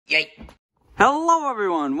Yay. Hello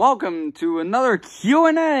everyone, welcome to another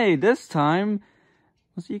Q&A. This time,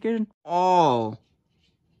 what's the occasion? Oh,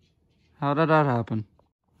 how did that happen?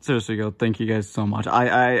 Seriously, go, thank you guys so much.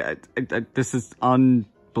 This is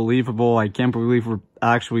unbelievable. I can't believe we're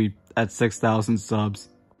actually at 6,000 subs.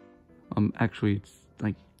 Actually, it's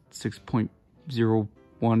like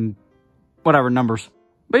 6.01, whatever numbers.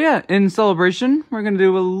 But yeah, in celebration, we're gonna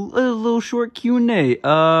do a little short Q&A,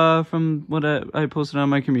 from what I posted on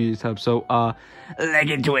my community tab. So, let's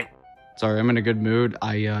get to it. Sorry, I'm in a good mood.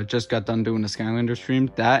 I just got done doing a Skylander stream,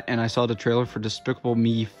 and I saw the trailer for Despicable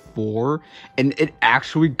Me 4, and it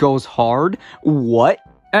actually goes hard. What?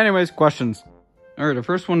 Anyways, questions. Alright, the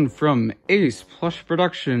first one from Ace Plush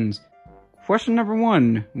Productions. Question number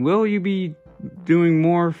 1, will you be doing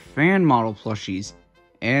more fan model plushies?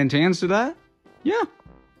 And to answer that, yeah.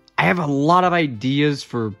 I have a lot of ideas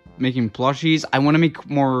for making plushies. I want to make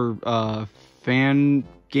more fan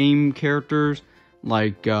game characters,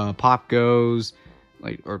 like Pop Goes,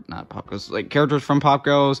 or not Pop Goes, like characters from Pop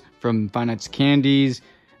Goes, from Five Nights at Candy's,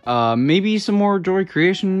 maybe some more Joy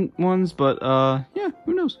Creation ones, but yeah,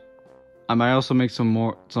 who knows? I might also make some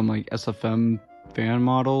like SFM fan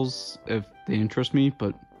models if they interest me,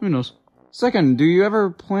 but who knows? Second, do you ever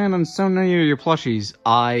plan on selling any of your plushies?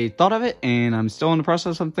 I thought of it, and I'm still in the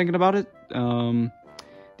process of thinking about it. The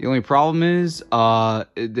only problem is, hang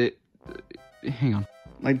on.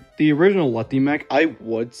 Like, the original Letty Mech, I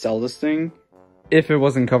would sell this thing if it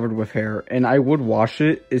wasn't covered with hair, and I would wash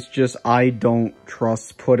it. It's just I don't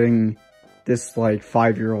trust putting this, like,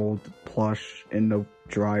 5-year-old plush in the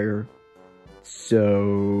dryer.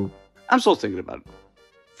 So, I'm still thinking about it.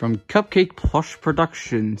 From Cupcake Plush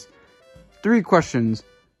Productions. 3 questions.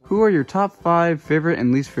 Who are your top 5 favorite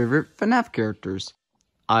and least favorite FNAF characters?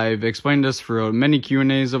 I've explained this for many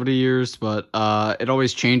Q&As over the years, but it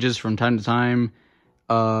always changes from time to time.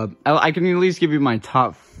 I can at least give you my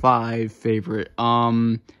top 5 favorite.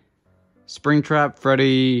 Springtrap,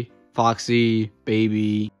 Freddy, Foxy,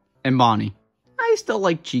 Baby, and Bonnie. I still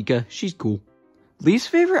like Chica. She's cool. Least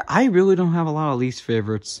favorite? I really don't have a lot of least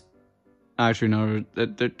favorites. Actually, no,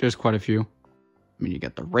 there's quite a few. I mean, you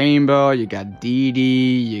got the Rainbow, you got Dee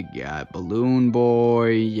Dee, you got Balloon Boy,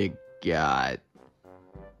 you got...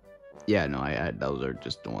 Yeah, no, those are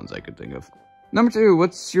just the ones I could think of. Number 2,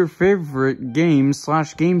 what's your favorite game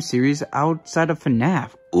 / game series outside of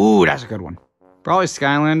FNAF? Ooh, that's a good one. Probably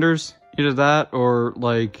Skylanders, either that or,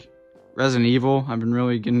 like, Resident Evil. I've been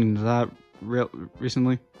really getting into that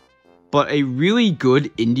recently. But a really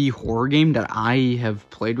good indie horror game that I have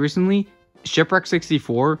played recently, Shipwreck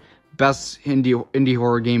 64, best indie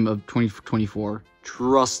horror game of 2024.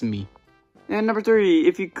 Trust me. And number 3,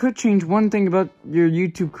 if you could change one thing about your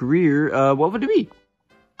YouTube career, what would it be?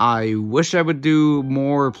 I wish I would do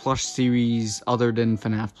more plush series other than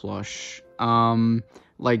FNAF plush.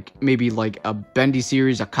 Like maybe like a Bendy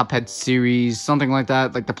series, a Cuphead series, something like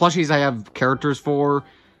that. Like the plushies I have characters for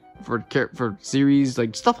series,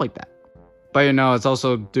 like stuff like that. But you know, it's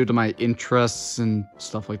also due to my interests and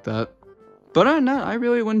stuff like that. But I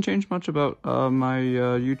really wouldn't change much about my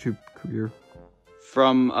YouTube career.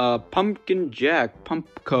 From Pumpkin Jack,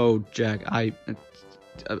 Pumpco Jack.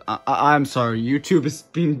 I'm sorry, YouTube is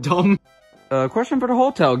being dumb. Question for the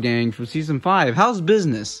Hotel Gang from Season 5. How's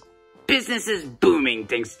business? Business is booming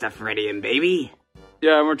thanks to Freddy and Baby.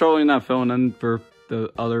 Yeah, we're totally not filling in for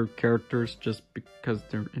the other characters just because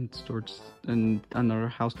they're in storage in another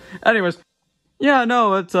house. Anyways. Yeah,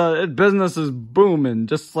 no, it's business is booming,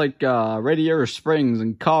 just like Radiator Springs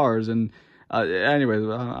and cars and anyways,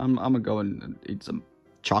 I'm gonna go and eat some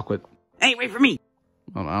chocolate. Hey, wait for me.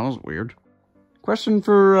 Well, that was weird. Question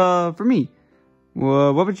for me.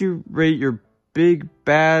 What would you rate your big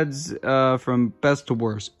bads from best to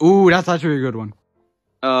worst? Ooh, that's actually a good one.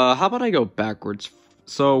 How about I go backwards?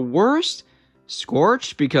 So worst,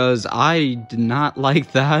 Scorch, because I did not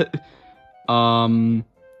like that.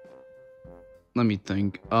 Let me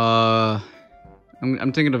think. I'm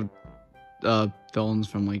thinking of villains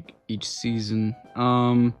from like each season.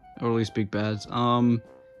 Or at least big bads.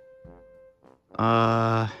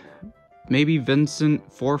 Maybe Vincent,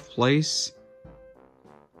 4th place.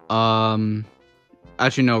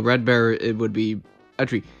 Actually no, Red Bear. It would be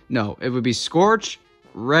Scorch,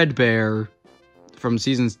 Red Bear from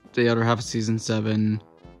the other half of season 7.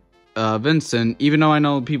 Vincent, even though I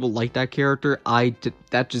know people like that character,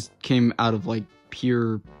 that just came out of like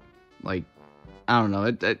pure, like, I don't know,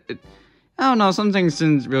 I don't know, some things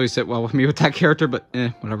didn't really sit well with me with that character, but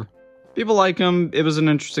whatever. People like him. It was an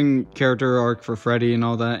interesting character arc for Freddy and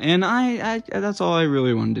all that, and I that's all I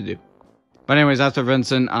really wanted to do. But anyways, after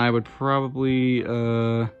Vincent, I would probably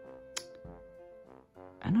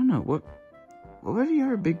I don't know, what would be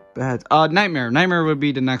our big bads? Nightmare. Nightmare would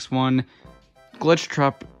be the next one. Glitch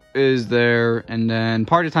Trap is there, and then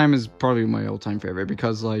Party Time is probably my all-time favorite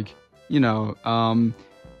because, like, you know,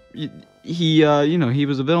 he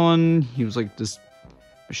was a villain. He was like this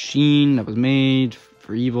machine that was made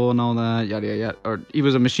for evil and all that, yada yada yada. Or he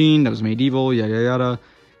was a machine that was made evil, yada yada yada.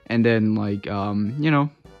 And then, like, you know,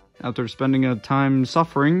 after spending a time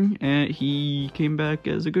suffering, he came back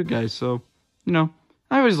as a good guy. So, you know,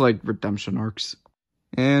 I always like redemption arcs.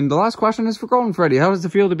 And the last question is for Golden Freddy. How does it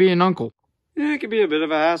feel to be an uncle? Yeah, it could be a bit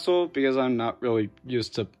of a hassle because I'm not really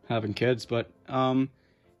used to having kids, but,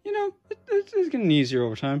 you know, it's getting easier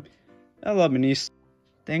over time. I love my niece.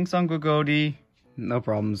 Thanks, Uncle Goldie. No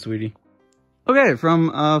problem, sweetie. Okay,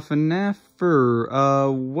 from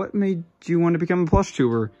FNAFer, what made you want to become a plush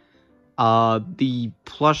tuber? The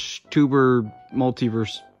plush tuber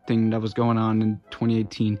multiverse thing that was going on in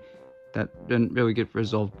 2018 that didn't really get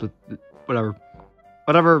resolved, but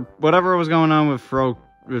whatever was going on with Five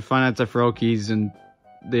Nights at Froakies and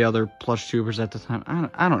the other plush tubers at the time,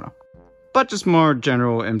 I don't know. But just more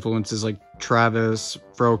general influences like Travis,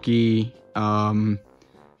 Froakie,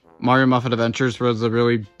 Mario Muffet Adventures was a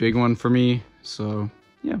really big one for me, so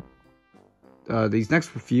yeah. These next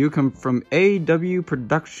few come from AW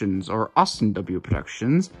Productions, or Austin W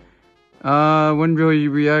Productions. When will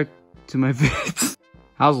you react to my vids?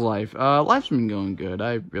 How's life? Life's been going good.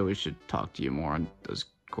 I really should talk to you more on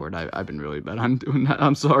Discord. I've been really bad on doing that.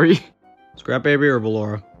 I'm sorry. Scrap Baby or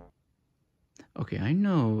Valora? Okay, I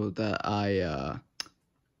know that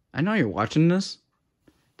I know you're watching this.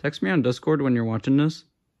 Text me on Discord when you're watching this,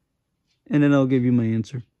 and then I'll give you my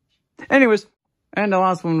answer. Anyways, and the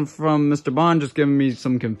last one from Mr. Bond, just giving me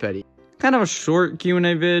some confetti. Kind of a short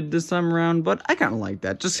Q&A vid this time around, but I kind of like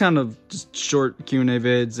that. Just short Q&A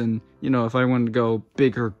vids, and, you know, if I want to go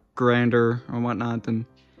bigger, grander, or whatnot, then,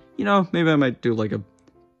 you know, maybe I might do, like, a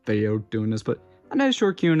video doing this, but a nice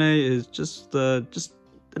short Q&A is just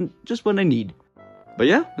what I need. But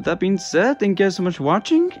yeah, with that being said, thank you guys so much for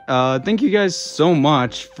watching. Thank you guys so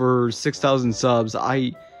much for 6,000 subs.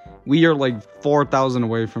 We are like 4,000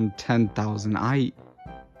 away from 10,000. I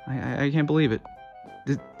can't believe it.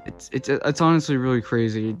 It's honestly really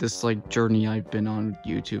crazy, this like journey I've been on with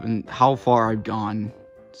YouTube and how far I've gone.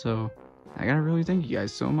 So I gotta really thank you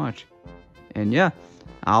guys so much. And yeah,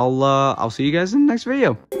 I'll see you guys in the next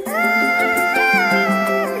video.